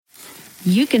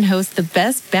you can host the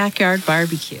best backyard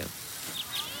barbecue.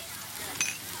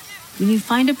 When you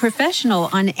find a professional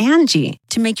on Angie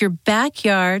to make your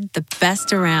backyard the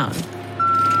best around.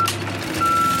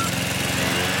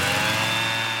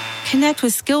 Connect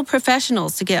with skilled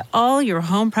professionals to get all your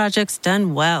home projects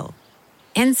done well.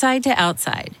 Inside to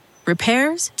outside,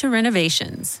 repairs to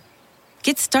renovations.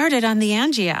 Get started on the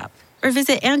Angie app or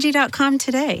visit Angie.com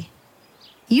today.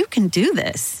 You can do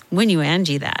this when you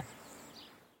Angie that.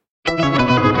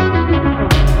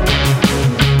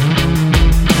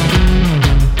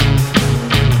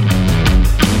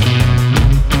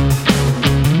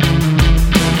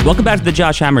 Welcome back to the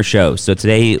Josh Hammer Show. So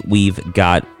today we've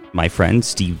got my friend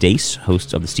Steve Deace,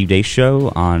 host of the Steve Deace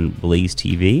Show on Blaze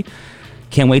TV.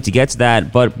 Can't wait to get to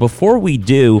that. But before we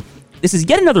do, this is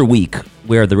yet another week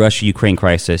where the Russia-Ukraine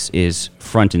crisis is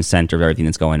front and center of everything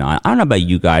that's going on. I don't know about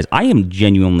you guys. I am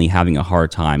genuinely having a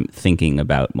hard time thinking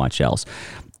about much else.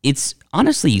 It's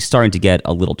honestly starting to get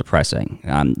a little depressing.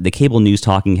 The cable news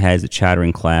talking heads, the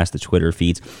chattering class, the Twitter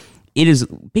feeds, it is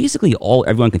basically all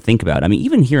everyone can think about. I mean,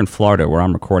 even here in Florida, where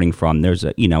I'm recording from, there's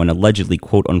an allegedly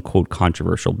quote-unquote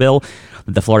controversial bill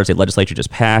that the Florida State Legislature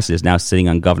just passed. It is now sitting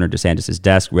on Governor DeSantis'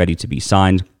 desk, ready to be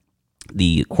signed.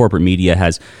 The corporate media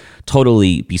has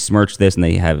totally besmirched this, and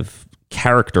they have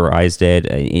characterized it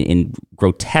in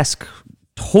grotesque,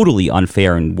 totally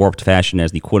unfair and warped fashion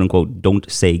as the quote-unquote don't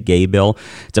say gay bill.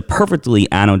 It's a perfectly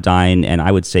anodyne and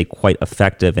I would say quite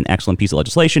effective and excellent piece of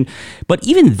legislation. But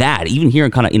even that, even here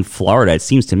in Florida, it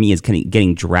seems to me is kind of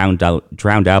getting drowned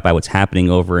out by what's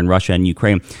happening over in Russia and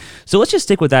Ukraine. So let's just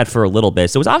stick with that for a little bit.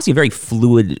 So it's obviously a very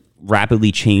fluid,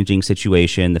 rapidly changing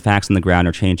situation. The facts on the ground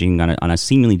are changing on a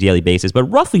seemingly daily basis. But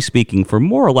roughly speaking, for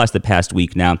more or less the past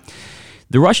week now,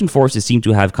 the Russian forces seem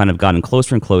to have kind of gotten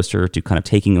closer and closer to kind of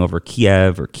taking over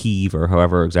Kiev or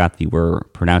however exactly we're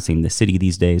pronouncing the city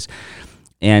these days.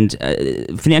 And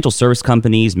financial service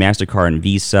companies, MasterCard and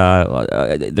Visa,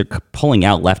 they're pulling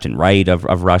out left and right of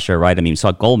Russia, right? I mean, we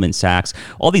saw Goldman Sachs.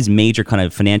 All these major kind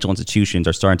of financial institutions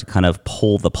are starting to kind of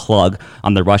pull the plug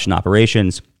on the Russian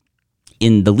operations.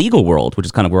 In the legal world, which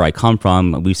is kind of where I come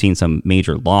from, we've seen some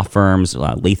major law firms,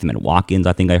 Latham & Watkins,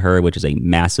 I think I heard, which is a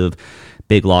massive,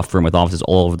 big law firm with offices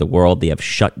all over the world. They have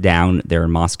shut down their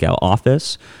Moscow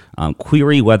office.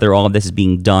 Query whether all of this is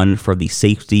being done for the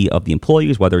safety of the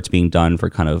employees, whether it's being done for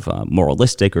kind of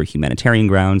moralistic or humanitarian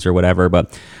grounds or whatever.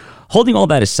 But holding all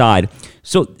that aside,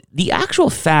 so the actual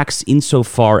facts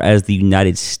insofar as the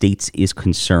United States is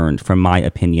concerned, from my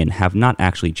opinion, have not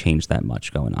actually changed that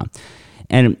much going on.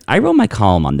 And I wrote my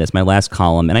column on this, my last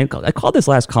column, and I called this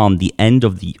last column the end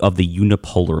of the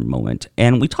unipolar moment.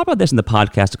 And we talked about this in the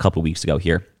podcast a couple of weeks ago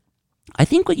here. I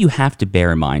think what you have to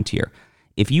bear in mind here,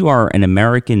 if you are an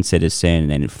American citizen,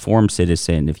 an informed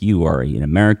citizen, if you are an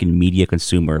American media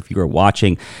consumer, if you are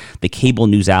watching the cable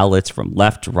news outlets from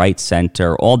left, right,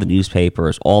 center, all the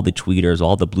newspapers, all the tweeters,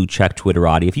 all the blue check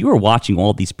Twitterati, if you are watching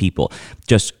all these people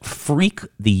just freak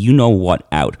the you-know-what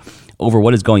out over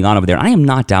what is going on over there, I am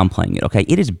not downplaying it, okay?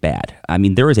 It is bad. I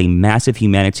mean, there is a massive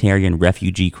humanitarian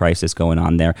refugee crisis going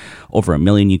on there. Over 1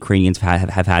 million Ukrainians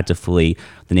have had to flee.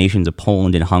 The nations of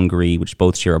Poland and Hungary, which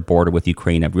both share a border with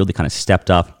Ukraine, have really kind of stepped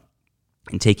up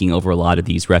in taking over a lot of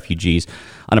these refugees.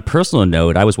 On a personal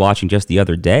note, I was watching just the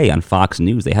other day on Fox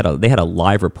News. They had a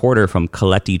live reporter from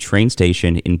Keleti train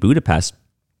station in Budapest.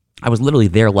 I was literally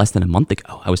there less than a month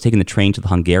ago. I was taking the train to the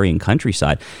Hungarian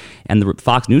countryside, and the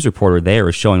Fox News reporter there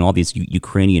is showing all these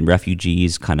Ukrainian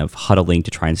refugees kind of huddling to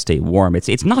try and stay warm.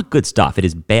 It's not good stuff. It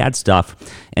is bad stuff,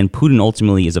 and Putin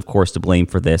ultimately is, of course, to blame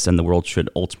for this, and the world should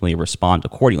ultimately respond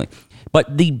accordingly.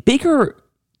 But the bigger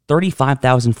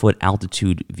 35,000-foot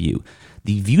altitude view,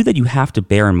 the view that you have to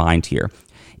bear in mind here,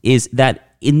 is that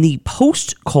in the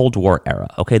post-Cold War era,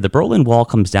 okay, the Berlin Wall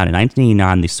comes down in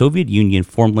 1989. The Soviet Union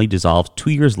formally dissolves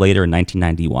 2 years later in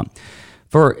 1991.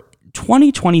 For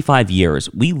 25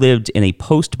 years, we lived in a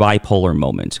post-bipolar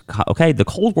moment, okay? The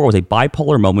Cold War was a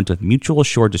bipolar moment of mutual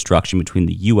assured destruction between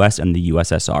the U.S. and the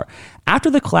USSR.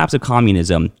 After the collapse of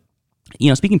communism,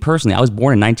 speaking personally, I was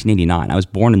born in 1989. I was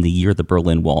born in the year the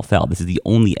Berlin Wall fell. This is the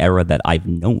only era that I've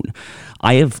known.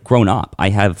 I have grown up. I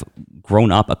have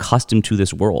grown up accustomed to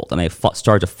this world, and I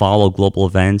started to follow global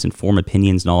events and form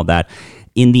opinions and all of that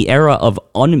in the era of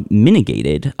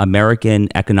unmitigated American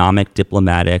economic,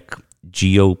 diplomatic,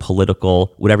 geopolitical,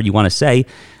 whatever you want to say,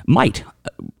 might.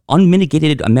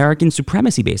 Unmitigated American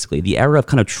supremacy, basically. The era of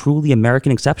kind of truly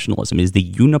American exceptionalism is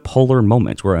the unipolar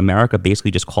moment where America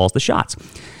basically just calls the shots.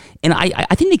 And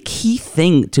I think the key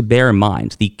thing to bear in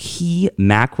mind, the key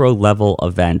macro level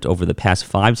event over the past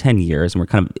 5-10 years, and we're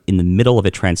kind of in the middle of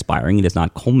it transpiring, it has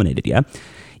not culminated yet,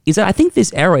 is that I think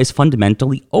this era is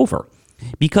fundamentally over.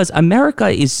 Because America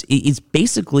is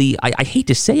basically, I hate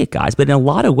to say it, guys, but in a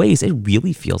lot of ways, it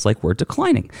really feels like we're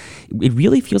declining. It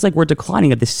really feels like we're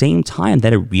declining at the same time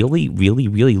that it really, really,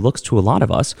 really looks to a lot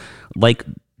of us like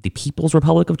the People's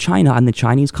Republic of China and the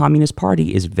Chinese Communist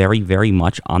Party is very, very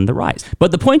much on the rise.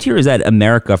 But the point here is that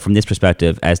America, from this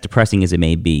perspective, as depressing as it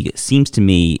may be, seems to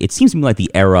me like the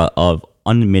era of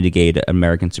unmitigated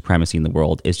American supremacy in the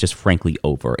world is just frankly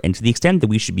over. And to the extent that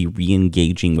we should be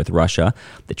re-engaging with Russia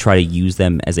to try to use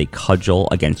them as a cudgel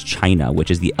against China, which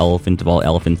is the elephant of all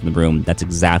elephants in the room, that's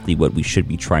exactly what we should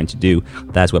be trying to do.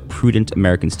 That's what prudent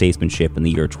American statesmanship in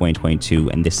the year 2022,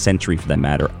 and this century for that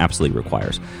matter, absolutely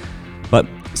requires. But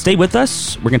stay with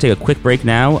us. We're going to take a quick break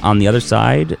now. On the other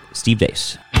side, Steve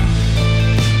Deace.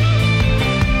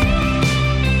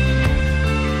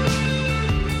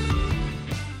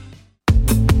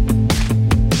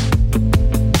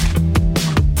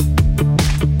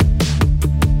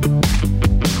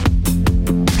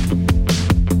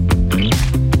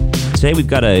 Today we've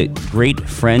got a great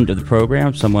friend of the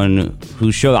program, someone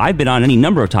whose show I've been on any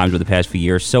number of times over the past few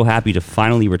years. So happy to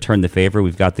finally return the favor.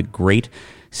 We've got the great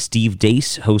Steve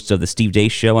Deace, host of the Steve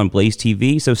Deace Show on Blaze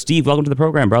TV. So Steve, welcome to the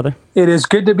program, brother. It is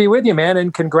good to be with you, man,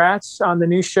 and congrats on the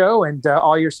new show and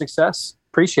all your success.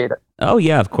 Appreciate it. Oh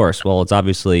yeah, of course. Well, it's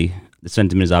obviously, the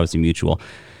sentiment is obviously mutual.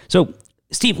 So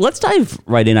Steve, let's dive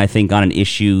right in, I think, on an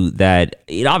issue that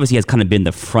it obviously has kind of been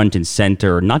the front and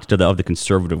center, not just of the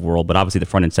conservative world, but obviously the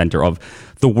front and center of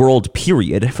the world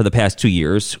period for the past 2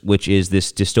 years, which is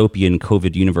this dystopian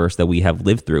COVID universe that we have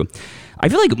lived through. I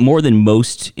feel like more than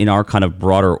most in our kind of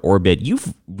broader orbit,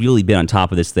 you've really been on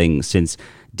top of this thing since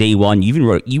day one. You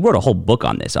wrote a whole book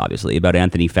on this, obviously, about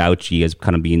Anthony Fauci as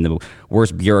kind of being the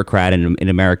worst bureaucrat in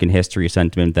American history, a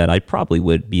sentiment that I probably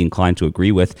would be inclined to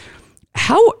agree with.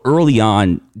 How early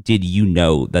on did you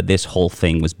know that this whole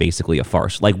thing was basically a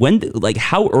farce?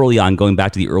 How early on, going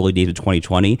back to the early days of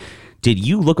 2020, did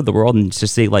you look at the world and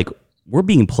just say, like, we're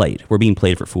being played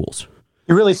for fools?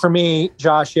 Really, for me,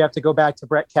 Josh, you have to go back to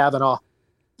Brett Kavanaugh.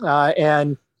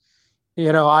 I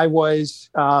was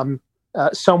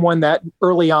someone that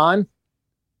early on,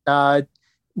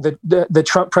 the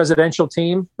Trump presidential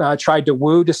team tried to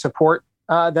woo to support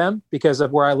them because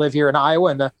of where I live here in Iowa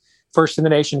and the First in the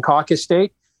Nation caucus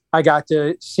state. I got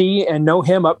to see and know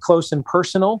him up close and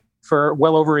personal for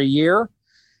well over a year.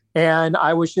 And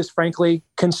I was just frankly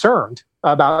concerned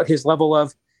about his level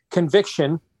of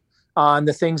conviction on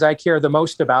the things I care the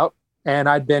most about. And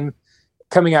I'd been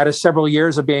coming out of several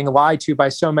years of being lied to by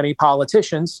so many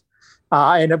politicians.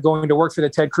 I ended up going to work for the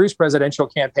Ted Cruz presidential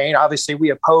campaign. Obviously, we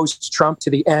opposed Trump to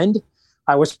the end.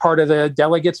 I was part of the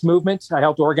delegates movement. I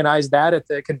helped organize that at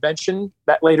the convention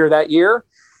later that year.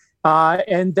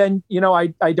 And then,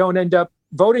 I don't end up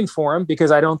voting for him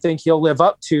because I don't think he'll live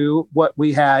up to what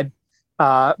we had,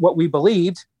 what we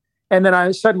believed. And then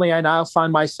I now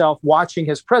find myself watching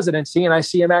his presidency and I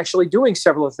see him actually doing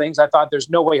several of things. I thought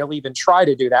there's no way he'll even try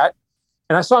to do that.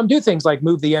 And I saw him do things like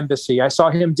move the embassy. I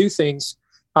saw him do things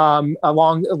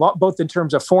along both in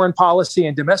terms of foreign policy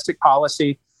and domestic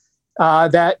policy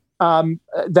that kind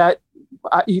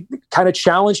of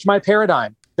challenged my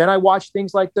paradigm. Then I watched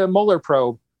things like the Mueller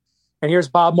probe. And here's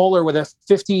Bob Mueller with a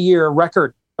 50-year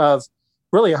record of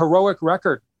really a heroic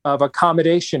record of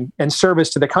accommodation and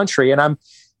service to the country. And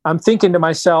I'm thinking to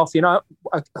myself,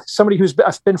 somebody who's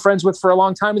I've been friends with for a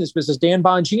long time in this business, Dan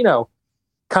Bongino,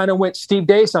 kind of went Steve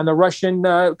Deace on the Russian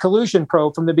collusion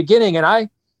probe from the beginning. And I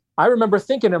remember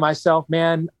thinking to myself,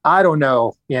 man, I don't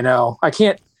know, I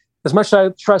can't, as much as I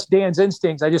trust Dan's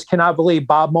instincts, I just cannot believe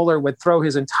Bob Mueller would throw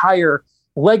his entire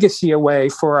legacy away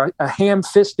for a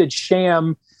ham-fisted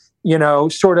sham,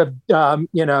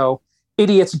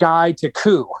 idiot's guide to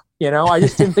coup. I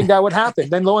just didn't think that would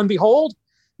happen. Then lo and behold,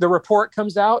 the report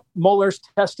comes out, Mueller's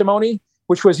testimony,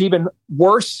 which was even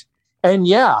worse. And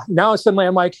now suddenly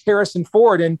I'm like Harrison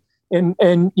Ford in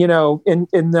the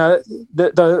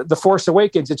Force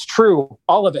Awakens. It's true,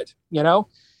 all of it,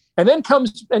 And then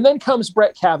comes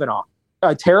Brett Kavanaugh,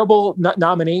 a terrible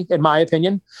nominee, in my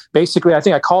opinion. Basically, I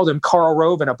think I called him Karl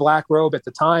Rove in a black robe at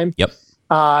the time. Yep.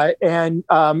 And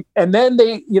then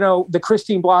the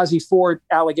Christine Blasey Ford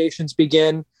allegations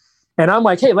begin, and I'm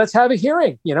like, hey, let's have a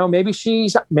hearing. Maybe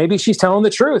she's telling the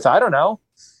truth. I don't know.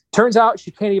 Turns out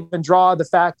she can't even draw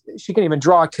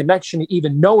a connection,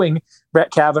 even knowing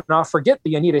Brett Kavanaugh. Forget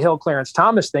the Anita Hill, Clarence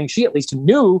Thomas thing. She at least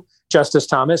knew Justice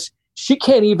Thomas. She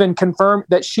can't even confirm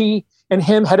that she and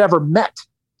him had ever met.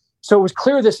 So it was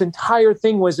clear this entire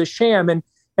thing was a sham. And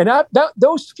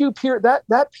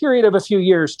that period of a few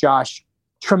years, Josh,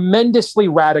 tremendously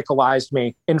radicalized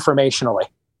me informationally,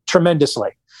 tremendously.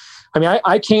 I mean,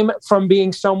 I came from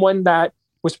being someone that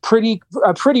was pretty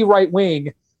right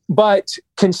wing, but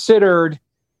considered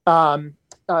fairness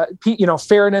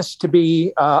to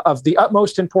be of the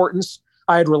utmost importance.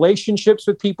 I had relationships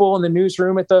with people in the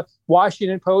newsroom at the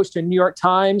Washington Post and New York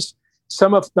Times.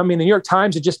 The New York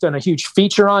Times had just done a huge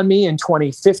feature on me in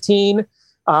 2015.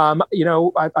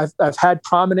 I've had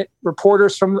prominent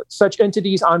reporters from such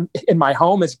entities in my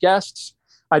home as guests.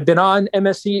 I've been on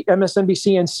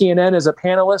MSNBC and CNN as a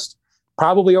panelist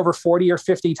probably over 40 or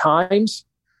 50 times.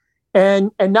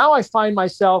 And now I find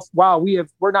myself, wow,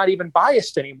 we're not even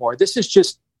biased anymore. This is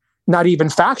just not even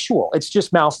factual. It's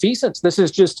just malfeasance. This is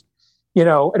just,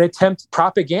 an attempt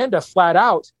propaganda flat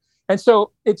out. And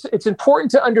so it's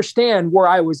important to understand where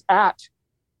I was at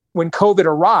when COVID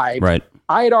arrived. Right.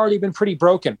 I had already been pretty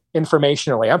broken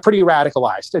informationally. I'm pretty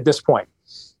radicalized at this point.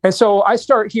 And so I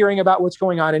start hearing about what's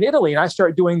going on in Italy, and I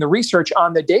start doing the research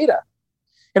on the data.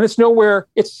 And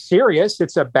it's serious.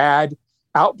 It's a bad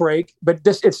outbreak, but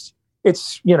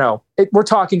we're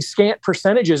talking scant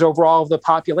percentages overall of the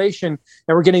population.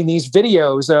 And we're getting these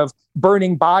videos of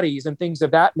burning bodies and things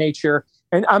of that nature.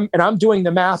 And I'm doing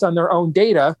the math on their own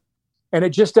data. And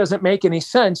it just doesn't make any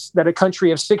sense that a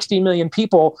country of 60 million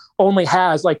people only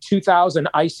has like 2,000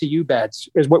 ICU beds,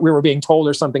 is what we were being told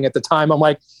or something at the time. I'm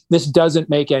like, this doesn't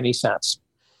make any sense.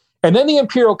 And then the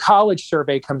Imperial College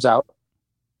survey comes out.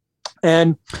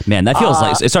 And man, that feels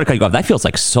like, sorry to cut you off, that feels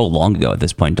like so long ago at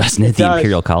this point, doesn't it? The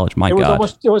Imperial College, my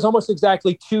God. It was almost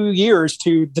exactly 2 years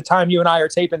to the time you and I are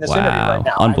taping this interview right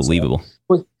now. Unbelievable.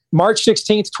 March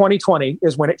 16th, 2020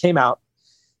 is when it came out.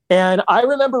 And I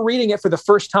remember reading it for the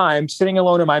first time, sitting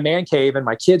alone in my man cave, and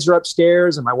my kids are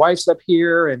upstairs and my wife's up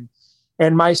here, and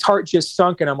my heart just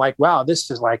sunk. And I'm like, wow, this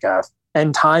is like a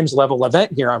end times level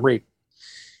event here I'm reading.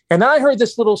 And then I heard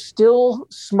this little still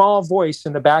small voice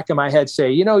in the back of my head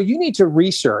say, you need to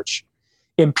research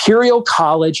Imperial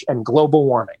College and global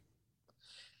warming.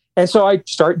 And so I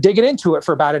start digging into it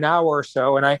for about an hour or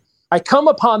so. And I come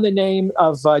upon the name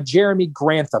of Jeremy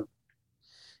Grantham.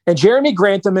 And Jeremy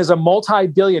Grantham is a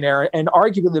multi-billionaire and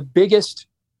arguably the biggest,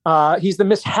 he's the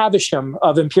Miss Havisham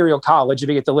of Imperial College, if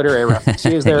you get the literary reference.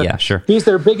 He is He's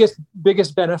their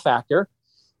biggest benefactor.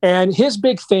 And his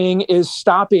big thing is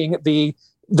stopping the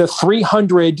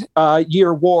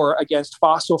 300-year war against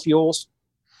fossil fuels.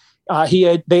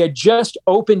 They had just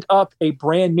opened up a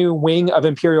brand new wing of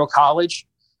Imperial College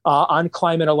on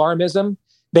climate alarmism.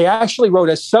 They actually wrote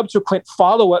a subsequent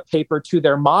follow-up paper to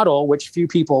their model, which few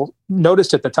people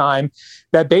noticed at the time,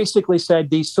 that basically said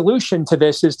the solution to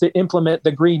this is to implement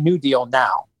the Green New Deal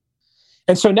now.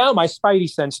 And so now my spidey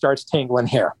sense starts tingling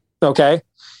here, okay?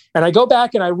 And I go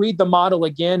back and I read the model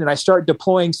again, and I start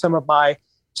deploying some of my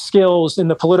skills in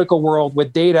the political world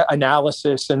with data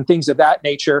analysis and things of that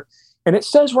nature. And it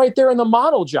says right there in the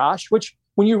model, Josh, which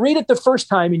when you read it the first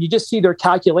time and you just see their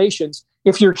calculations,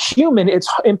 if you're human, it's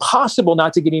impossible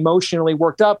not to get emotionally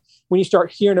worked up when you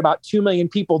start hearing about 2 million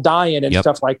people dying and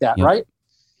stuff like that, right?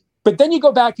 But then you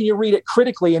go back and you read it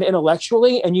critically and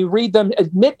intellectually, and you read them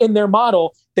admit in their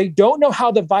model they don't know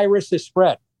how the virus is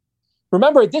spread.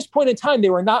 Remember, at this point in time, they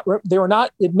were not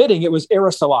admitting it was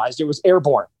aerosolized, it was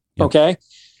airborne, okay?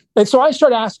 And so I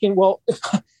start asking, well,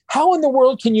 how in the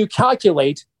world can you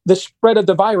calculate the spread of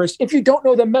the virus if you don't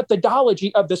know the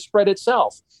methodology of the spread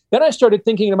itself? Then I started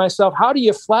thinking to myself, how do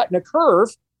you flatten a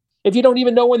curve if you don't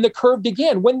even know when the curve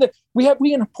began?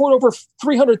 We import over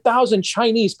 300,000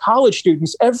 Chinese college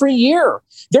students every year.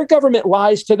 Their government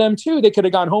lies to them too. They could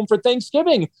have gone home for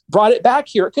Thanksgiving, brought it back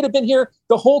here. It could have been here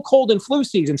the whole cold and flu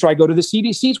season. So I go to the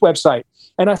CDC's website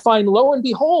and I find, lo and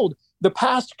behold, the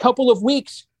past couple of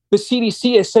weeks, the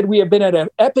CDC has said we have been at an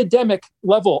epidemic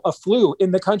level of flu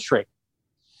in the country.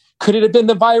 Could it have been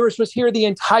the virus was here the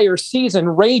entire season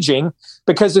raging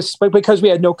because we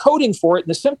had no coding for it and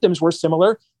the symptoms were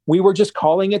similar? We were just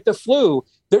calling it the flu.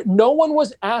 No one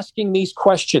was asking these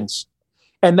questions.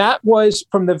 And that was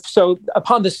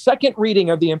upon the second reading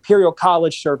of the Imperial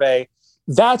College survey,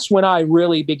 that's when I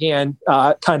really began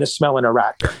kind of smelling a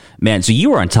rat. Man, so you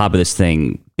were on top of this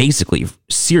thing basically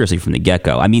seriously from the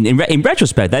get-go. I mean, in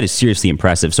retrospect, that is seriously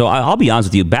impressive. So I'll be honest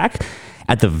with you, back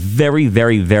at the very,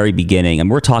 very, very beginning, and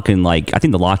we're talking I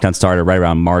think the lockdown started right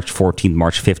around March 14th,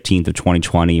 March 15th of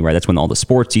 2020, right? That's when all the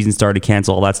sports season started to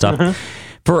cancel, all that stuff. Mm-hmm.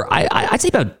 For, I'd say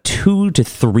about 2 to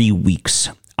 3 weeks,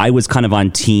 I was kind of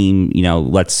on team,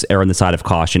 let's err on the side of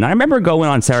caution. I remember going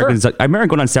on Sarah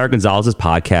Gonzalez's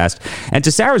podcast, and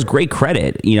to Sarah's great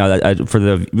credit, for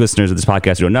the listeners of this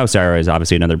podcast who don't know, Sarah is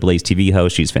obviously another Blaze TV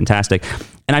host. She's fantastic.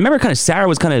 And I remember Sarah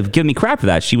was kind of giving me crap for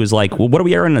that. She was like, well, what are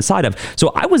we erring on the side of? So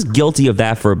I was guilty of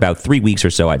that for about 3 weeks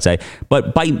or so, I'd say.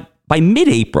 But by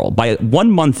mid-April, by 1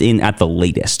 month in at the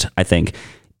latest, I think,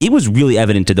 it was really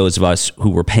evident to those of us who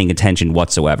were paying attention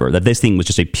whatsoever that this thing was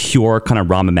just a pure kind of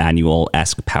Rahm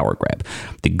Emanuel-esque power grab.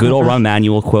 The good old Rahm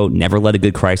Emanuel quote, never let a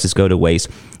good crisis go to waste.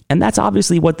 And that's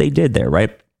obviously what they did there, right?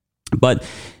 But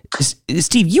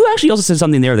Steve, you actually also said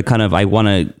something there that kind of I want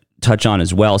to touch on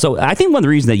as well. So I think one of the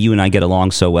reasons that you and I get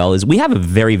along so well is we have a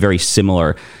very, very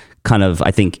similar kind of, I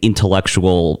think,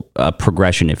 intellectual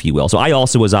progression, if you will. So I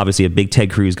also was obviously a big Ted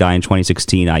Cruz guy in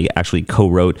 2016. I actually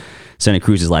co-wrote Senator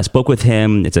Cruz's last book with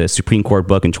him. It's a Supreme Court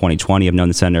book in 2020. I've known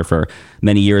the senator for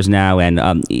many years now. And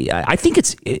I think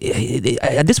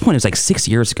at this point, it's like 6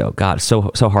 years ago. God,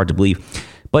 so hard to believe.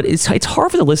 But it's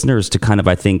hard for the listeners to kind of,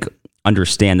 I think,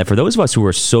 understand that for those of us who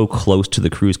were so close to the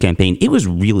Cruz campaign, it was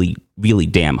really, really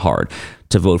damn hard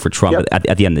to vote for Trump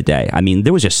at the end of the day. I mean,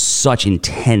 there was just such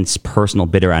intense personal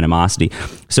bitter animosity.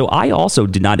 So I also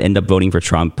did not end up voting for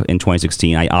Trump in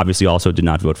 2016. I obviously also did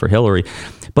not vote for Hillary.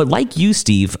 But like you,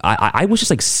 Steve, I was just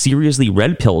like seriously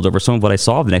red-pilled over some of what I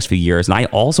saw over the next few years. And I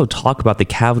also talk about the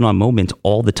Kavanaugh moment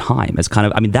all the time as kind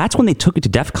of, I mean, that's when they took it to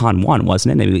DEFCON 1,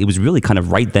 wasn't it? It was really kind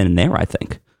of right then and there, I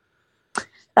think.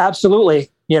 Absolutely.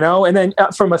 You know, and then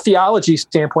from a theology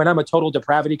standpoint, I'm a total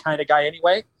depravity kind of guy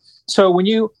anyway. So when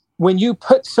you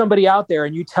put somebody out there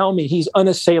and you tell me he's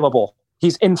unassailable,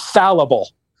 he's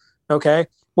infallible, okay?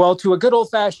 Well, to a good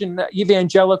old-fashioned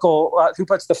evangelical who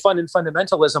puts the fun in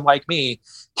fundamentalism like me,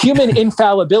 human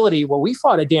infallibility, well, we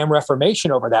fought a damn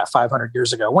Reformation over that 500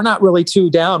 years ago. We're not really too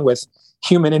down with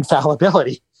human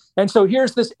infallibility. And so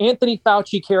here's this Anthony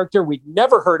Fauci character we'd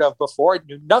never heard of before,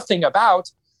 knew nothing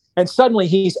about, and suddenly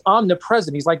he's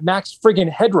omnipresent. He's like Max friggin'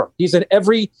 Headroom. He's in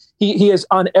he is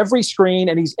on every screen,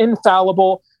 and he's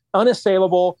infallible,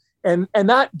 unassailable. And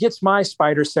that gets my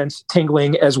spider sense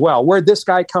tingling as well. Where'd this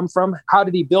guy come from? How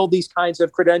did he build these kinds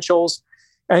of credentials?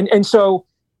 And so,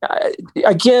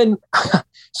 again,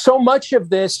 so much of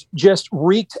this just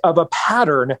reeked of a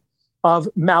pattern of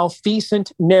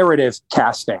malfeasant narrative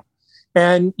casting.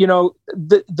 And, you know,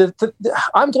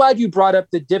 I'm glad you brought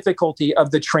up the difficulty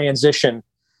of the transition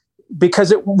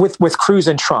because with Cruz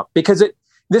and Trump, because it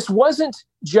wasn't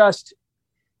just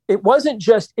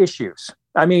issues.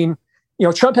 I mean, you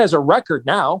know, Trump has a record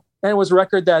now, and it was a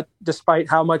record that, despite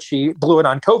how much he blew it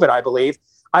on COVID, I believe,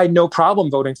 I had no problem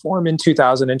voting for him in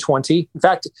 2020. In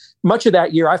fact, much of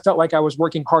that year, I felt like I was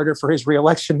working harder for his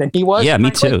reelection than he was. Yeah, me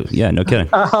too. Yeah, no kidding.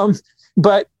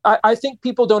 But I think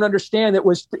people don't understand that it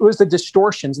was the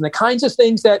distortions and the kinds of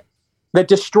things that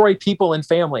destroy people and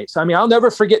families. I mean, I'll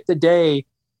never forget the day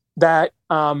that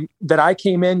I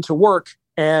came in to work,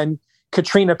 and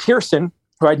Katrina Pearson,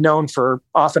 who I'd known for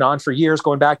off and on for years,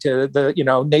 going back to the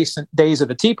nascent days of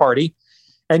the Tea Party,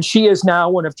 and she is now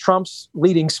one of Trump's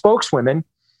leading spokeswomen.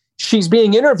 She's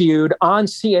being interviewed on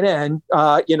CNN,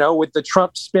 with the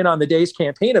Trump spin on the day's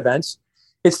campaign events.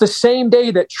 It's the same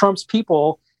day that Trump's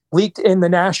people leaked in the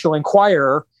National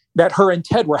Enquirer that her and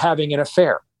Ted were having an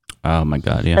affair. Oh my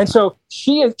God! Yeah. And so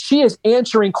she is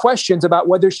answering questions about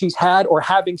whether she's had or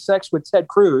having sex with Ted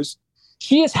Cruz.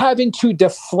 She is having to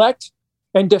deflect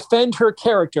and defend her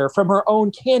character from her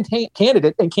own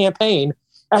candidate and campaign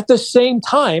at the same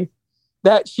time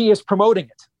that she is promoting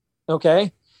it.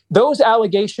 Okay. Those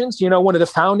allegations, one of the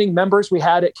founding members we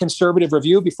had at Conservative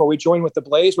Review before we joined with the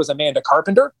Blaze was Amanda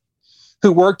Carpenter,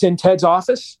 who worked in Ted's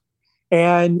office.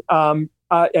 And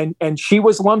she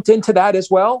was lumped into that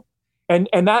as well. And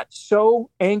that so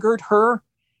angered her.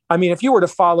 I mean, if you were to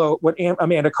follow what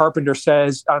Amanda Carpenter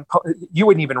says, you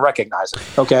wouldn't even recognize it.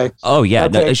 Okay. Oh, yeah.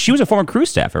 Okay. No, she was a former Cruz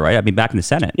staffer, right? I mean, back in the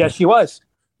Senate. Yeah, she was.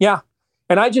 Yeah.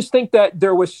 And I just think that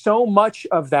there was so much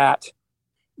of that.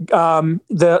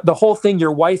 The whole thing,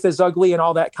 your wife is ugly and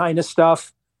all that kind of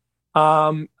stuff.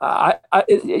 That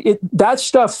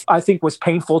stuff, I think, was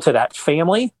painful to that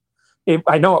family.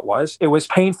 I know it was. It was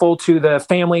painful to the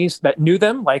families that knew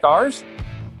them, like ours.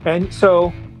 And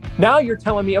so now you're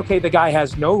telling me, okay, the guy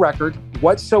has no record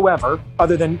whatsoever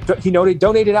other than he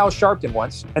donated Al Sharpton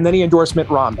once, and then he endorsed Mitt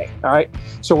Romney. All right.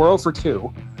 So we're 0 for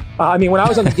 2. I mean, when I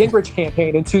was on the Gingrich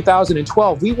campaign in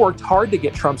 2012, we worked hard to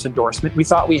get Trump's endorsement. We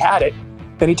thought we had it.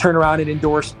 Then he turned around and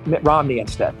endorsed Mitt Romney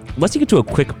instead. Let's get to a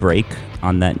quick break.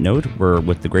 On that note, we're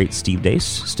with the great Steve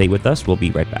Deace. Stay with us. We'll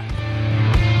be right back.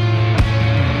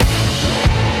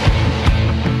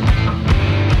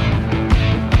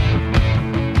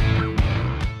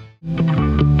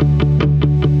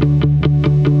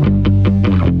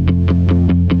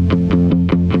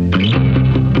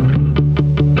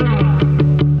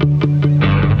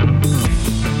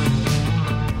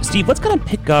 Steve, let's kind of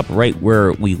pick up right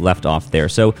where we left off there.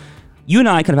 So you and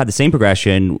I kind of had the same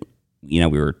progression. We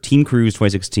were Team Cruz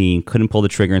 2016, couldn't pull the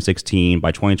trigger in 16.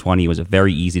 By 2020, it was a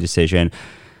very easy decision.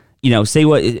 say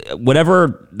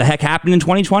whatever the heck happened in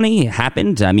 2020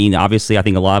 happened. I mean, obviously, I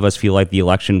think a lot of us feel like the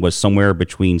election was somewhere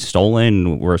between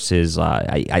stolen versus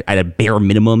at a bare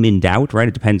minimum in doubt, right?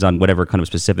 It depends on whatever kind of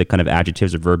specific kind of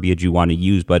adjectives or verbiage you want to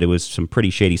use, but it was some pretty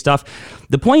shady stuff.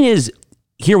 The point is,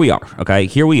 here we are, okay?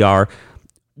 Here we are.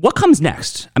 What comes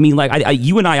next? I mean, like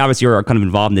you and I obviously are kind of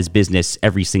involved in this business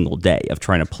every single day of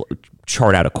trying to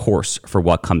chart out a course for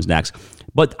what comes next.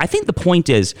 But I think the point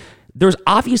is, there's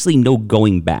obviously no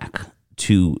going back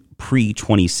to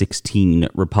pre-2016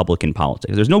 Republican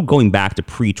politics. There's no going back to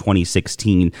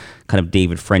pre-2016 kind of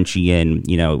David Frenchian,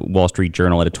 Wall Street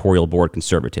Journal editorial board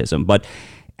conservatism. But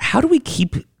how do we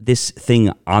keep this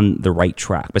thing on the right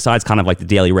track? Besides kind of like the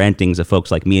daily rantings of folks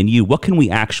like me and you, what can we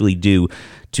actually do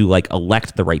to like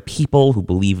elect the right people who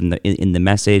believe in the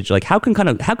message? Like how can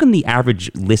the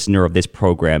average listener of this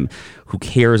program who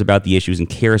cares about the issues and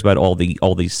cares about all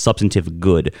the substantive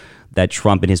good that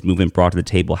Trump and his movement brought to the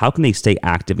table, how can they stay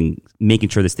active in making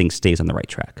sure this thing stays on the right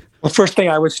track? Well, first thing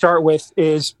I would start with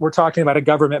is we're talking about a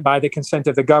government by the consent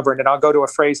of the governed. And I'll go to a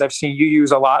phrase I've seen you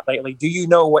use a lot lately. Do you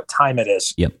know what time it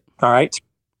is? Yep. All right.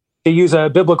 To use a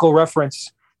biblical reference,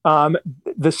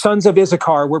 the sons of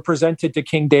Issachar were presented to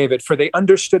King David, for they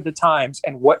understood the times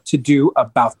and what to do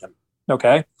about them.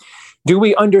 Okay. Do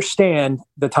we understand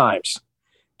the times?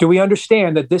 Do we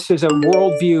understand that this is a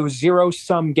worldview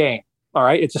zero-sum game? All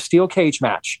right. It's a steel cage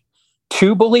match.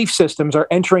 Two belief systems are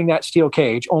entering that steel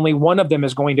cage. Only one of them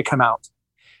is going to come out.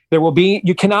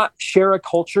 You cannot share a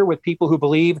culture with people who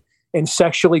believe in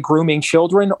sexually grooming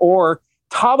children or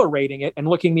tolerating it and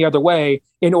looking the other way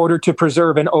in order to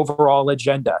preserve an overall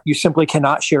agenda. You simply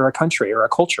cannot share a country or a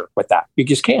culture with that. You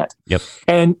just can't. Yep.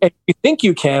 And if you think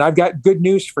you can, I've got good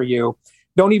news for you.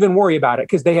 Don't even worry about it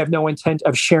because they have no intent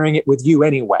of sharing it with you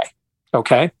anyway.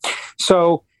 Okay.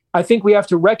 So I think we have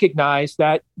to recognize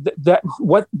that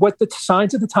what the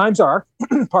signs of the times are,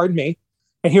 pardon me,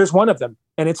 and here's one of them,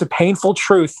 and it's a painful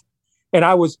truth. And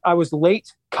I was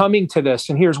late coming to this,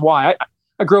 and here's why.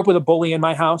 I grew up with a bully in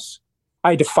my house. I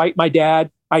had to fight my dad.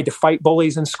 I had to fight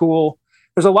bullies in school.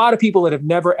 There's a lot of people that have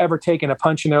never ever taken a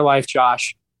punch in their life,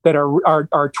 Josh, that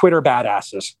are Twitter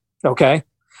badasses. Okay,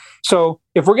 so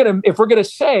if we're gonna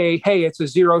say, hey, it's a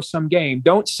zero-sum game,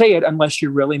 don't say it unless you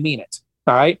really mean it.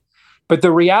 All right. But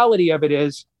the reality of it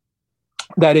is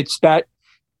that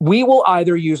we will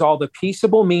either use all the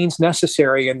peaceable means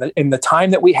necessary in the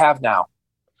time that we have now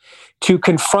to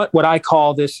confront what I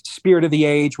call this spirit of the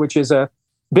age, which is a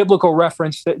biblical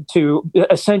reference to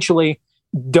essentially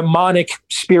demonic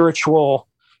spiritual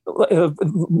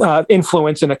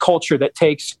influence in a culture that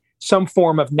takes some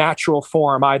form of natural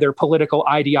form, either political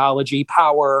ideology,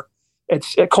 power,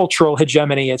 it's a cultural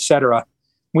hegemony, etc.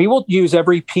 We will use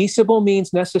every peaceable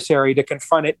means necessary to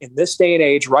confront it in this day and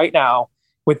age right now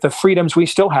with the freedoms we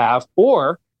still have,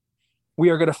 or we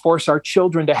are going to force our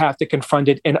children to have to confront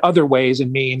it in other ways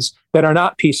and means that are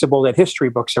not peaceable that history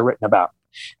books are written about.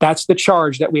 That's the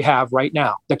charge that we have right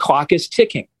now. The clock is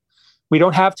ticking. We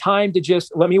don't have time to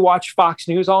just let me watch Fox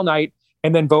News all night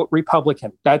and then vote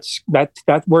Republican.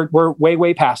 We're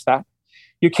way past that.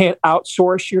 You can't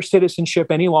outsource your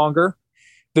citizenship any longer.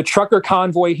 The trucker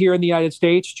convoy here in the United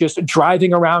States, just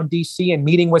driving around DC and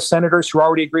meeting with senators who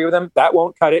already agree with them, that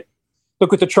won't cut it.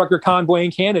 Look what the trucker convoy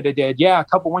in Canada did. Yeah, a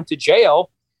couple went to jail,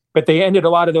 but they ended a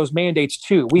lot of those mandates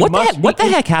too. What the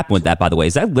heck happened with that, by the way?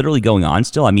 Is that literally going on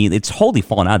still? I mean, it's wholly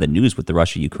fallen out of the news with the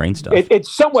Russia-Ukraine stuff.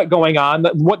 It's somewhat going on.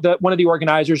 One of the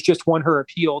organizers just won her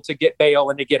appeal to get bail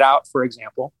and to get out, for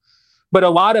example. But a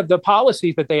lot of the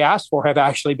policies that they asked for have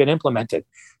actually been implemented.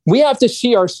 We have to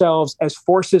see ourselves as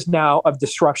forces now of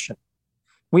disruption.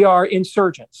 We are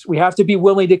insurgents. We have to be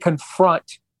willing to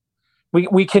confront.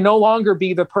 We can no longer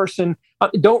be the person,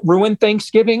 don't ruin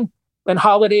Thanksgiving and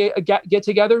holiday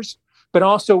get-togethers, but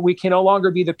also we can no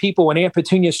longer be the people when Aunt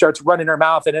Petunia starts running her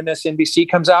mouth and MSNBC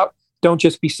comes out, don't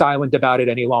just be silent about it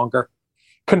any longer.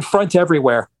 Confront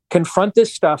everywhere. Confront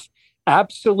this stuff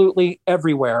absolutely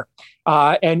everywhere,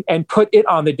 and put it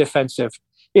on the defensive.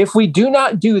 If we do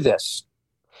not do this,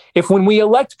 if when we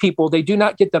elect people, they do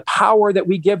not get the power that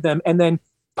we give them and then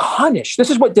punish, this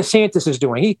is what DeSantis is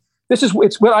doing.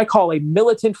 It's what I call a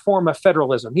militant form of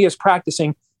federalism. He is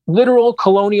practicing literal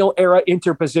colonial era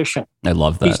interposition. I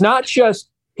love that.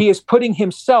 He is putting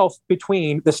himself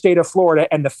between the state of Florida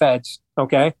and the feds.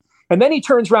 Okay. And then he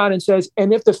turns around and says,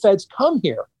 and if the feds come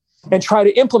here and try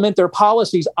to implement their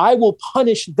policies, I will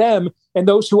punish them and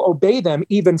those who obey them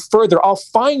even further. I'll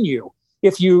fine you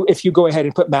if you go ahead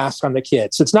and put masks on the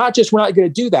kids. It's not just we're not going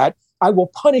to do that. I will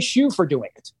punish you for doing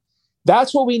it.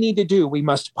 That's what we need to do. We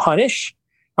must punish.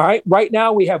 All right. Right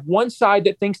now, we have one side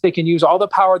that thinks they can use all the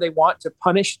power they want to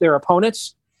punish their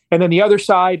opponents. and then the other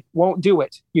side won't do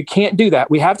it. You can't do that.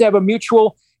 We have to have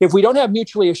if we don't have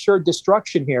mutually assured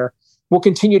destruction here, we'll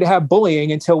continue to have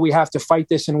bullying until we have to fight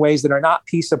this in ways that are not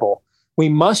peaceable. We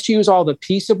must use all the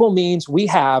peaceable means we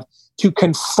have to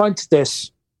confront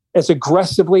this as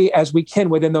aggressively as we can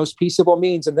within those peaceable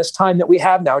means in this time that we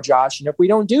have now, Josh. And if we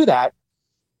don't do that,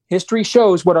 history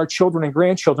shows what our children and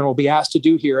grandchildren will be asked to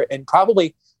do here, and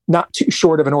probably not too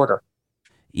short of an order.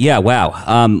 Yeah, wow.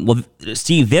 Well,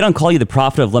 Steve, they don't call you the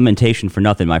prophet of lamentation for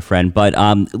nothing, my friend. But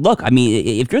look, I mean,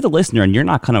 if you're the listener and you're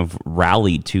not kind of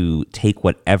rallied to take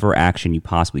whatever action you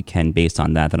possibly can based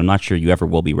on that, then I'm not sure you ever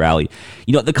will be rallied.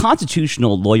 You know, the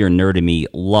constitutional lawyer nerd in me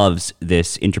loves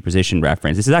this interposition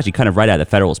reference. This is actually kind of right out of the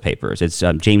Federalist Papers. It's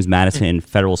James Madison,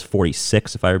 Federalist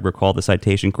 46, if I recall the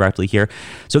citation correctly here.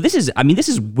 So this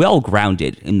is well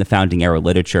grounded in the founding era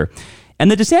literature. And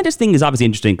the DeSantis thing is obviously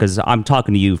interesting because I'm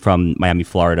talking to you from Miami,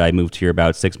 Florida. I moved here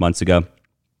about 6 months ago.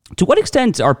 To what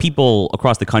extent are people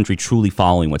across the country truly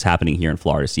following what's happening here in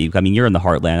Florida, Steve? I mean, you're in the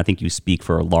heartland. I think you speak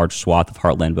for a large swath of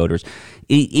heartland voters.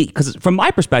 Because from my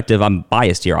perspective, I'm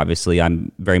biased here, obviously.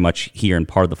 I'm very much here and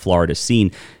part of the Florida scene.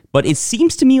 But it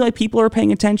seems to me like people are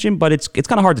paying attention, but it's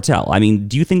kind of hard to tell. I mean,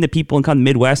 do you think that people in kind of the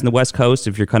Midwest and the West Coast,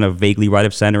 if you're kind of vaguely right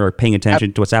of center, are paying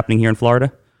attention to what's happening here in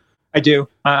Florida? I do.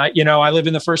 I live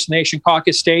in the First Nation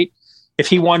caucus state. If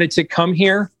he wanted to come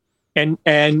here and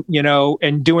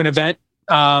do an event,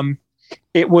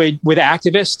 it would, with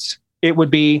activists, it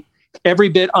would be every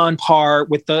bit on par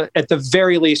with at the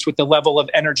very least, with the level of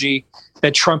energy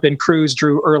that Trump and Cruz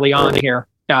drew early on here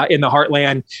in the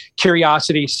heartland.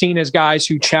 Curiosity, seen as guys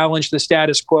who challenge the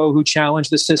status quo, who challenge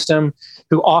the system,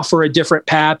 who offer a different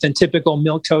path than typical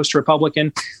milquetoast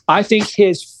Republican. I think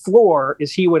his floor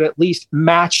is he would at least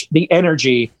match the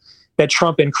energy that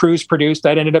Trump and Cruz produced.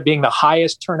 That ended up being the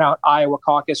highest turnout Iowa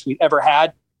caucus we've ever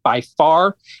had by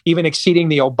far, even exceeding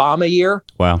the Obama year.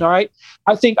 Wow. All right.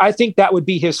 I think that would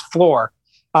be his floor.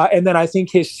 And then I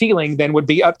think his ceiling then would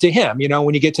be up to him,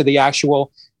 when you get to the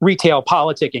actual retail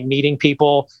politicking, meeting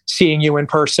people, seeing you in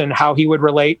person, how he would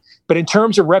relate. But in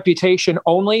terms of reputation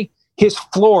only, his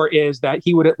floor is that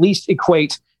he would at least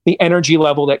equate the energy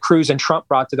level that Cruz and Trump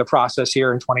brought to the process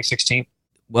here in 2016.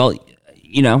 Well,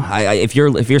 if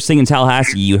you're singing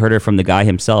Tallahassee, you heard it from the guy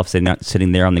himself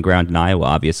sitting there on the ground in Iowa.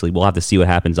 Obviously, we'll have to see what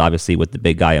happens. Obviously, with the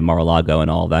big guy at Mar-a-Lago and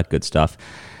all that good stuff.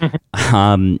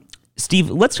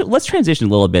 Steve, let's transition a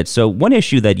little bit. So one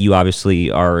issue that you obviously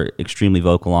are extremely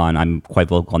vocal on, I'm quite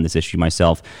vocal on this issue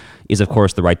myself, is of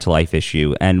course the right to life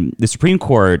issue. And the Supreme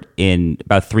Court in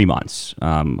about 3 months,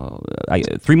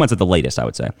 3 months at the latest, I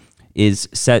would say, is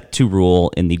set to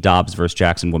rule in the Dobbs versus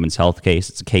Jackson women's health case.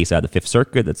 It's a case out of the Fifth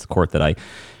Circuit. That's the court that I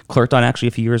clerked on actually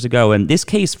a few years ago. And this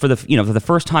case, for the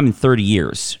first time in 30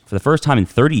 years,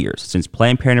 since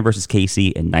Planned Parenthood versus Casey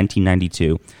in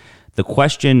 1992, the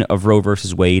question of Roe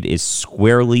versus Wade is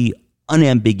squarely,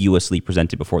 unambiguously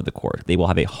presented before the court. They will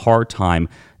have a hard time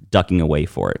ducking away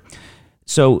for it.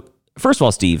 So, first of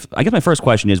all, Steve, I guess my first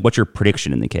question is, what's your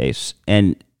prediction in the case?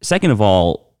 And second of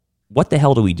all, what the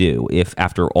hell do we do if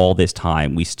after all this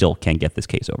time we still can't get this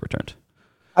case overturned?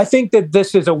 I think that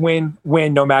this is a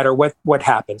win-win no matter what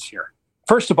happens here.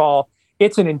 First of all,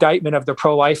 it's an indictment of the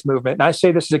pro-life movement. And I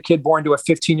say this as a kid born to a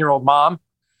 15-year-old mom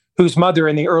whose mother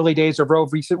in the early days of Roe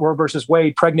versus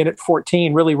Wade, pregnant at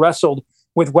 14, really wrestled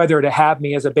with whether to have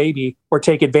me as a baby or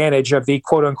take advantage of the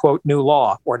quote unquote new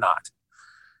law or not.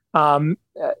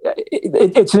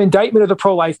 It's an indictment of the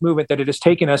pro-life movement that it has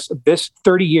taken us this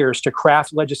 30 years to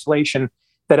craft legislation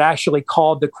that actually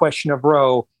called the question of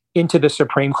Roe into the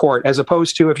Supreme Court, as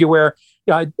opposed to as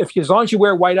long as you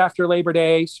wear white after Labor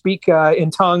Day, speak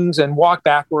in tongues and walk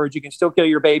backwards, you can still kill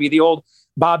your baby. The old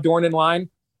Bob Dornan line.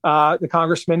 The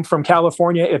congressman from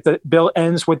California, if the bill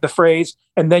ends with the phrase,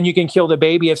 and then you can kill the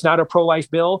baby, it's not a pro-life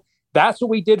bill. That's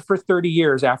what we did for 30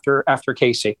 years after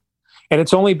Casey. And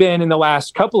it's only been in the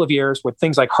last couple of years with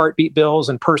things like heartbeat bills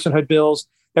and personhood bills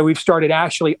that we've started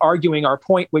actually arguing our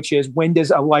point, which is, when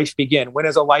does a life begin? When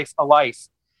is a life a life?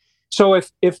 So if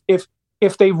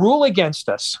they rule against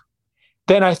us,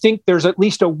 then I think there's at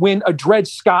least a Dred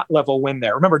Scott level win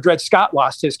there. Remember, Dred Scott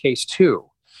lost his case too.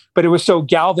 But it was so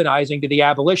galvanizing to the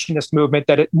abolitionist movement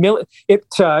that it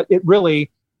really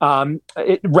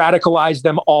radicalized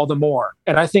them all the more.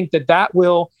 And I think that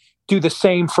will do the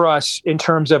same for us in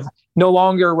terms of no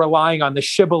longer relying on the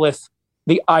shibboleth,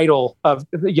 the idol of,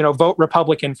 vote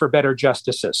Republican for better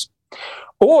justices.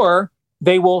 Or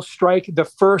they will strike the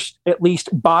first, at least,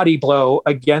 body blow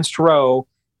against Roe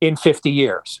in 50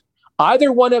 years.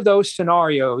 Either one of those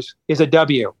scenarios is a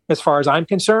W, as far as I'm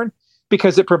concerned,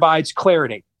 because it provides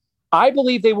clarity. I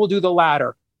believe they will do the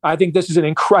latter. I think this is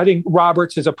I think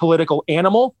Roberts is a political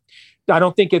animal. I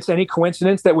don't think it's any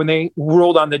coincidence that when they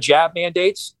ruled on the jab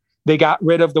mandates, they got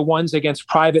rid of the ones against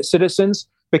private citizens,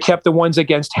 but kept the ones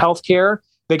against healthcare.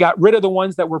 They got rid of the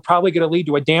ones that were probably going to lead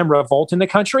to a damn revolt in the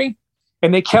country.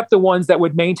 And they kept the ones that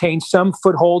would maintain some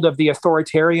foothold of the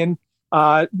authoritarian,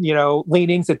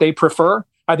 leanings that they prefer.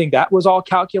 I think that was all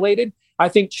calculated. I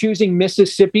think choosing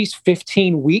Mississippi's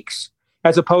 15 weeks,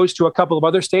 as opposed to a couple of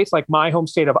other states like my home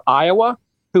state of Iowa,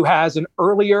 who has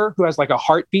like a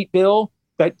heartbeat bill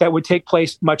that would take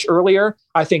place much earlier.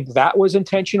 I think that was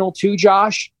intentional too,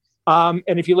 Josh. And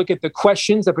if you look at the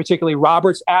questions that particularly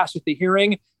Roberts asked at the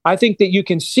hearing, I think that you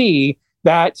can see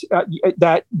that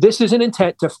this is an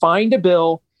intent to find a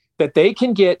bill that they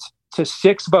can get to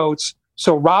 6 votes.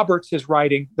 So Roberts is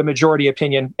writing the majority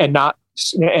opinion and not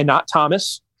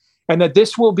Thomas, and that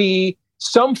this will be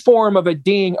some form of a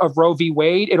ding of Roe v.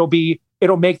 Wade.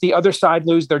 It'll make the other side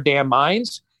lose their damn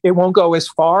minds. It won't go as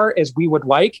far as we would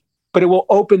like, but it will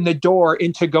open the door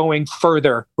into going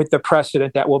further with the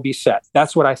precedent that will be set.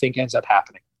 That's what I think ends up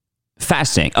happening.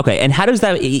 Fascinating. Okay, and how does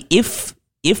that,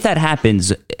 if that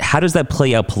happens, how does that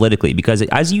play out politically? Because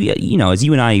as you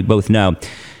and I both know,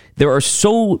 there are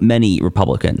so many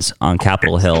Republicans on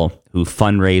Capitol Hill who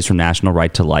fundraise from National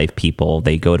Right to Life people.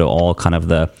 They go to all kind of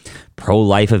the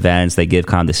pro-life events. They give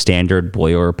kind of the standard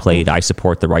boilerplate, I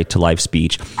support the right to life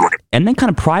speech. And then kind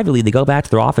of privately, they go back to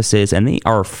their offices and they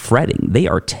are fretting. They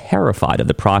are terrified of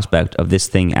the prospect of this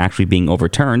thing actually being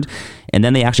overturned. And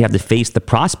then they actually have to face the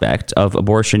prospect of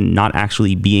abortion not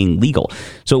actually being legal.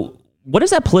 So what does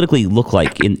that politically look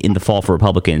like in the fall for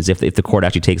Republicans if the court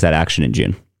actually takes that action in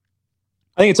June?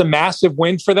 I think it's a massive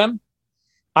win for them.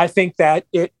 I think that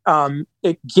it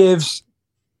gives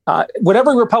what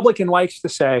every Republican likes to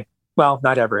say. Well,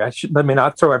 not every. Let me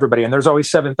not throw everybody in. There's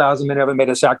always 7,000 men who haven't made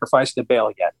a sacrifice to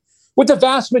bail yet. What the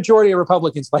vast majority of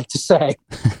Republicans like to say,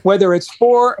 whether it's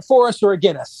for us or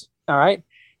against us, all right?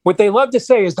 What they love to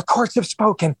say is the courts have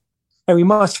spoken and we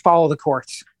must follow the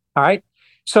courts, all right?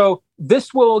 So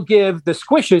this will give the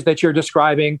squishes that you're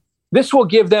describing, this will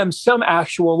give them some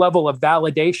actual level of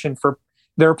validation for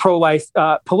their pro-life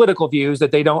political views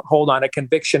that they don't hold on a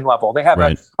conviction level. They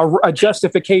have a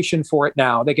justification for it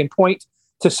now. They can point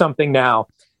to something now.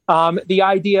 The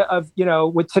idea of,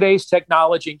 with today's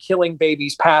technology, killing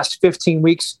babies past 15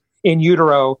 weeks in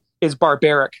utero is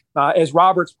barbaric. As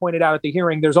Roberts pointed out at the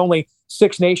hearing, there's only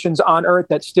 6 nations on earth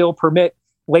that still permit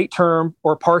late term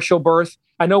or partial birth.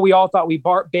 I know we all thought we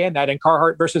banned that in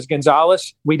Carhart versus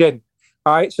Gonzalez. We didn't.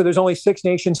 All right. So there's only 6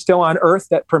 nations still on earth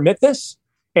that permit this.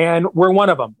 And we're one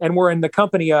of them. And we're in the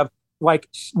company of like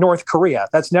North Korea.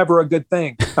 That's never a good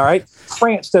thing. All right.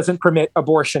 France doesn't permit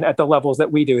abortion at the levels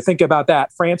that we do. Think about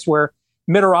that. France, where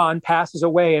Mitterrand passes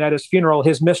away and at his funeral,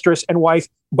 his mistress and wife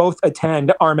both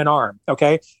attend arm in arm.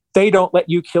 Okay. They don't let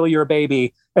you kill your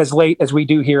baby as late as we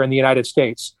do here in the United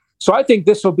States. So I think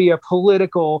this will be a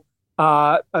political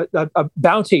a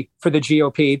bounty for the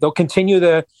GOP. They'll continue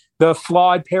the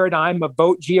flawed paradigm of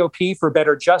vote GOP for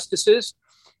better justices.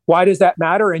 Why does that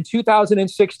matter? In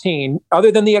 2016,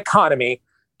 other than the economy,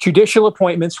 judicial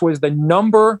appointments was the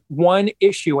number one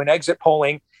issue in exit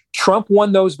polling. Trump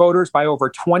won those voters by over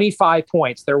 25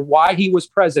 points. They're why he was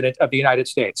president of the United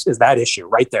States, is that issue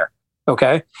right there.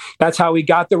 Okay. That's how he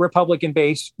got the Republican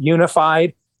base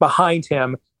unified behind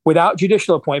him. Without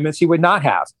judicial appointments, he would not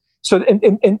have. So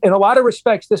in a lot of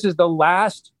respects, this is the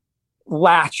last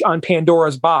latch on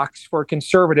Pandora's box for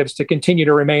conservatives to continue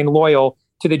to remain loyal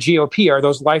to the GOP, are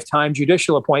those lifetime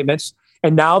judicial appointments.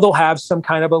 And now they'll have some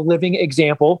kind of a living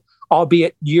example,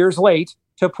 albeit years late,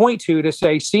 to point to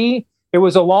say, see, it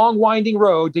was a long, winding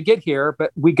road to get here,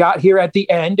 but we got here at the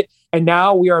end. And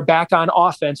now we are back on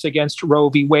offense against Roe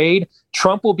v. Wade.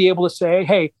 Trump will be able to say,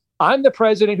 hey, I'm the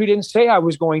president who didn't say I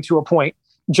was going to appoint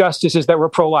justices that were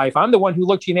pro-life. I'm the one who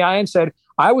looked you in the eye and said,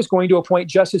 I was going to appoint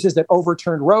justices that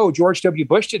overturned Roe. George W.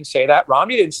 Bush didn't say that.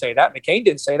 Romney didn't say that. McCain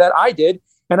didn't say that. I did.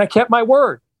 And I kept my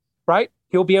word, right?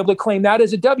 He'll be able to claim that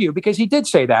as a W because he did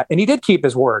say that and he did keep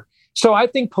his word. So I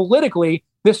think politically,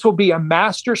 this will be a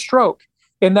master stroke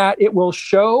in that it will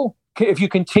show, if you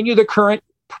continue the current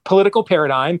political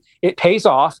paradigm, it pays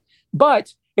off,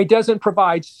 but it doesn't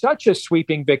provide such a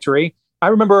sweeping victory. I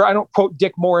remember, I don't quote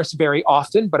Dick Morris very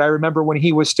often, but I remember when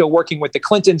he was still working with the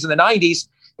Clintons in the 90s,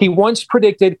 he once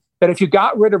predicted that if you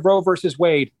got rid of Roe versus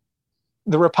Wade,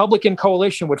 the Republican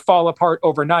coalition would fall apart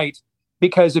overnight.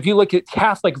 Because if you look at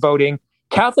Catholic voting,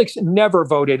 Catholics never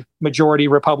voted majority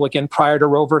Republican prior to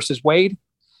Roe versus Wade.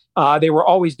 They were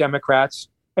always Democrats.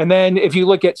 And then if you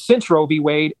look at since Roe v.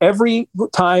 Wade, every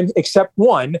time except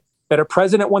one that a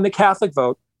president won the Catholic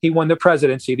vote, he won the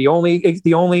presidency. The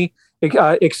only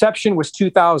Exception was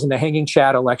 2000, the hanging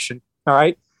Chad election. All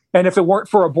right. And if it weren't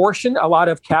for abortion, a lot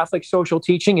of Catholic social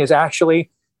teaching is actually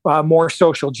more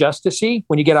social justice-y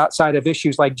when you get outside of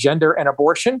issues like gender and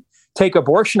abortion. Take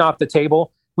abortion off the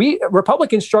table.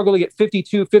 Republicans struggle to get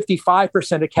 52,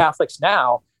 55% of Catholics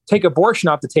now. Take abortion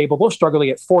off the table, they'll struggle to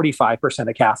get 45%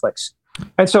 of Catholics.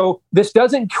 And so this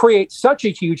doesn't create such a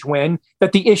huge win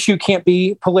that the issue can't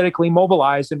be politically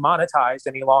mobilized and monetized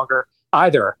any longer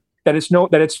either. That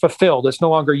it's fulfilled. It's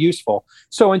no longer useful.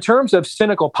 So in terms of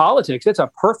cynical politics, it's a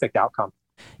perfect outcome.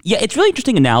 Yeah, it's really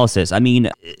interesting analysis. I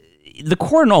mean, the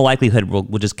court in all likelihood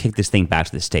will just kick this thing back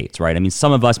to the states, right? I mean,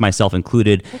 some of us, myself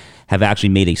included, have actually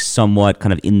made a somewhat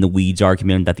kind of in the weeds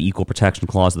argument that the Equal Protection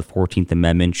Clause of the 14th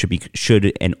Amendment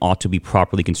should and ought to be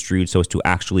properly construed so as to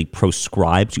actually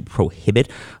to prohibit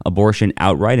abortion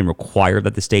outright and require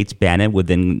that the states ban it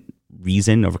within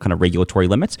reason over kind of regulatory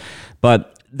limits.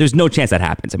 But there's no chance that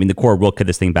happens. I mean, the court will kick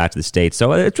this thing back to the states.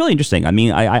 So it's really interesting. I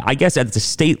mean, I guess at the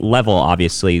state level,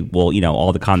 obviously, well,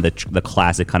 all the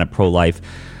classic kind of pro-life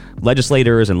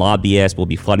legislators and lobbyists will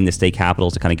be flooding the state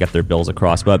capitals to kind of get their bills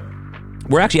across. But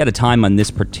we're actually out of time on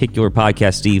this particular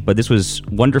podcast, Steve, but this was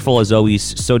wonderful as always.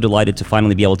 So delighted to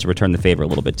finally be able to return the favor a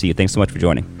little bit to you. Thanks so much for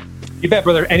joining. You bet,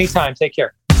 brother. Anytime. Take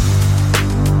care.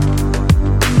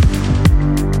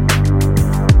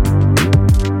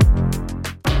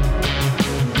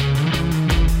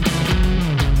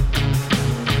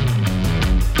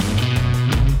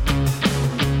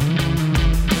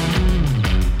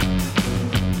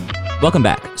 Welcome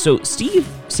back. So Steve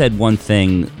said one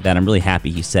thing that I'm really happy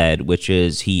he said, which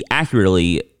is he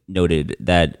accurately noted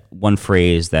that one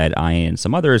phrase that I and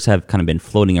some others have kind of been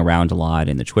floating around a lot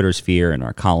in the Twitter sphere and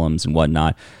our columns and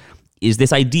whatnot is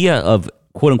this idea of,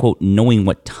 quote unquote, knowing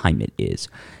what time it is.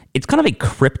 It's kind of a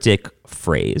cryptic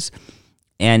phrase.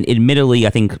 And admittedly,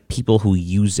 I think people who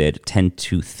use it tend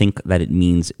to think that it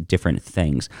means different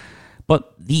things.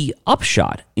 But the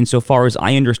upshot, insofar as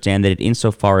I understand it,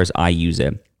 insofar as I use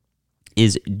it,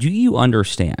 is do you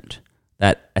understand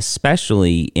that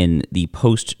especially in the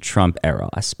post-Trump era,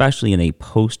 especially in a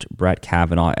post-Brett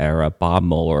Kavanaugh era, Bob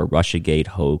Mueller, Russiagate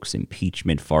hoax,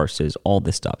 impeachment farces, all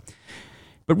this stuff,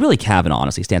 but really Kavanaugh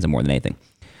honestly stands out more than anything.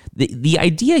 The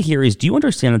idea here is, do you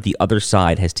understand that the other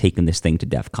side has taken this thing to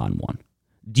DEFCON 1?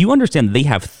 Do you understand that they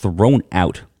have thrown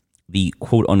out the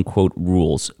quote-unquote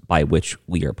rules by which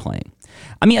we are playing?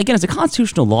 I mean, again, as a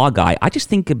constitutional law guy, I just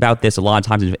think about this a lot of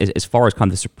times as far as kind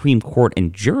of the Supreme Court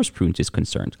and jurisprudence is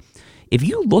concerned. If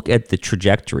you look at the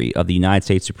trajectory of the United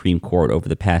States Supreme Court over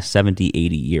the past 70,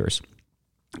 80 years,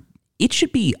 it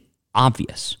should be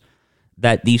obvious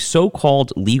that the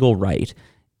so-called legal right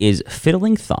is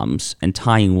fiddling thumbs and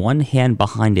tying one hand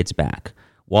behind its back,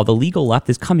 while the legal left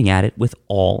is coming at it with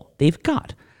all they've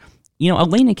got.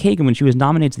 Elena Kagan, when she was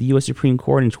nominated to the U.S. Supreme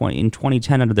Court in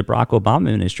 2010 under the Barack Obama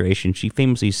administration, she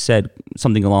famously said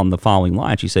something along the following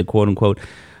line. She said, quote unquote,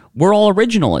 "We're all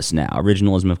originalists now."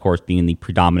 Originalism, of course, being the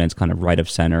predominant kind of right of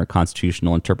center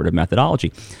constitutional interpretive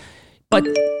methodology. But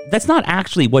that's not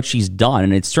actually what she's done,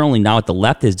 and it's certainly not what the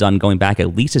left has done, going back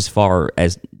at least as far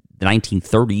as the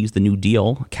 1930s, the New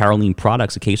Deal, Caroline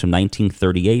Products, a case from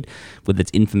 1938 with its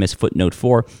infamous footnote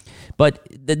 4. But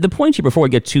the point here, before we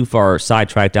get too far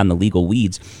sidetracked down the legal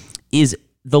weeds, is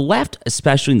the left,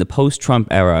 especially in the post-Trump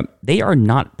era, they are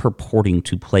not purporting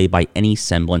to play by any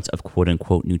semblance of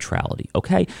quote-unquote neutrality,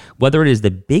 okay? Whether it is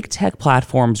the big tech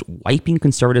platforms wiping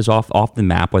conservatives off the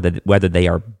map, whether they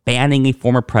are banning a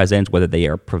former president, whether they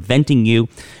are preventing you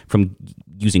from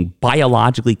using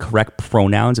biologically correct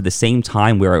pronouns at the same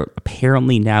time where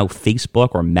apparently now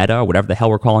Facebook or Meta, or whatever the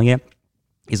hell we're calling it,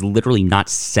 is literally not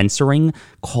censoring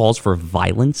calls for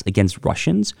violence against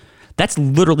Russians. That's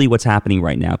literally what's happening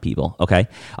right now, people, okay?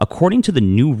 According to the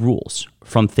new rules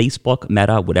from Facebook,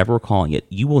 Meta, whatever we're calling it,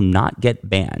 you will not get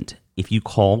banned if you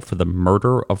call for the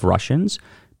murder of Russians,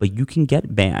 but you can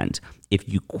get banned if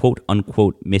you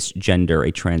quote-unquote misgender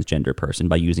a transgender person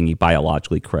by using a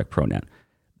biologically correct pronoun.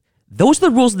 Those are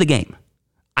the rules of the game.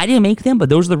 I didn't make them, but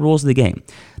those are the rules of the game.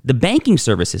 The banking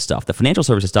services stuff, the financial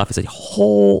services stuff is a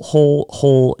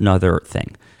whole nother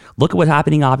thing. Look at what's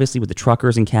happening, obviously, with the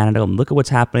truckers in Canada, and look at what's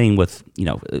happening with,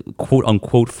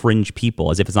 quote-unquote fringe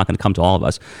people, as if it's not going to come to all of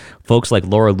us. Folks like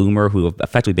Laura Loomer, who have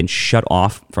effectively been shut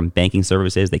off from banking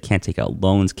services. They can't take out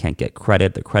loans, can't get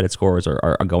credit. Their credit scores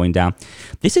are going down.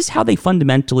 This is how they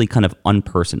fundamentally kind of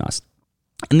unperson us.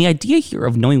 And the idea here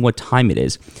of knowing what time it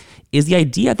is is the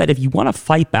idea that if you want to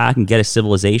fight back and get a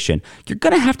civilization, you're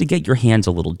going to have to get your hands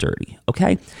a little dirty,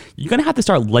 okay? You're going to have to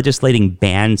start legislating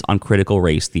bans on critical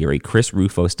race theory, Chris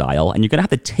Rufo style, and you're going to have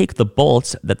to take the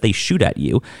bullets that they shoot at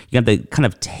you. You have to kind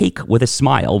of take with a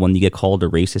smile when you get called a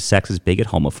racist, sexist, bigot,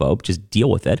 homophobe. Just deal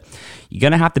with it. You're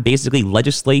going to have to basically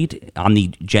legislate on the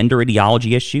gender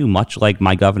ideology issue, much like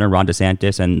my governor, Ron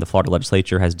DeSantis, and the Florida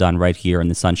legislature has done right here in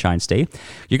the Sunshine State.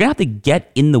 You're going to have to get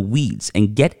in the weeds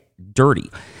and get dirty.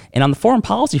 And on the foreign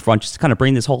policy front, just to kind of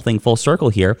bring this whole thing full circle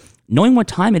here, knowing what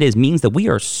time it is means that we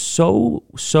are so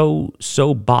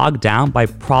bogged down by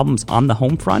problems on the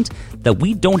home front that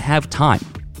we don't have time.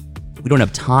 We don't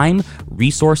have time,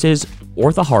 resources,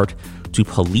 or the heart to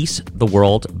police the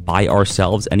world by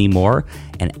ourselves anymore.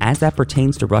 And as that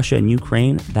pertains to Russia and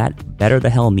Ukraine, that better the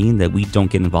hell mean that we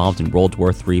don't get involved in World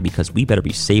War III, because we better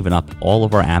be saving up all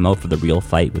of our ammo for the real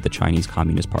fight with the Chinese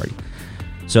Communist Party.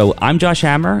 So I'm Josh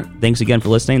Hammer. Thanks again for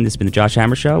listening. This has been The Josh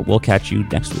Hammer Show. We'll catch you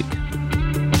next week.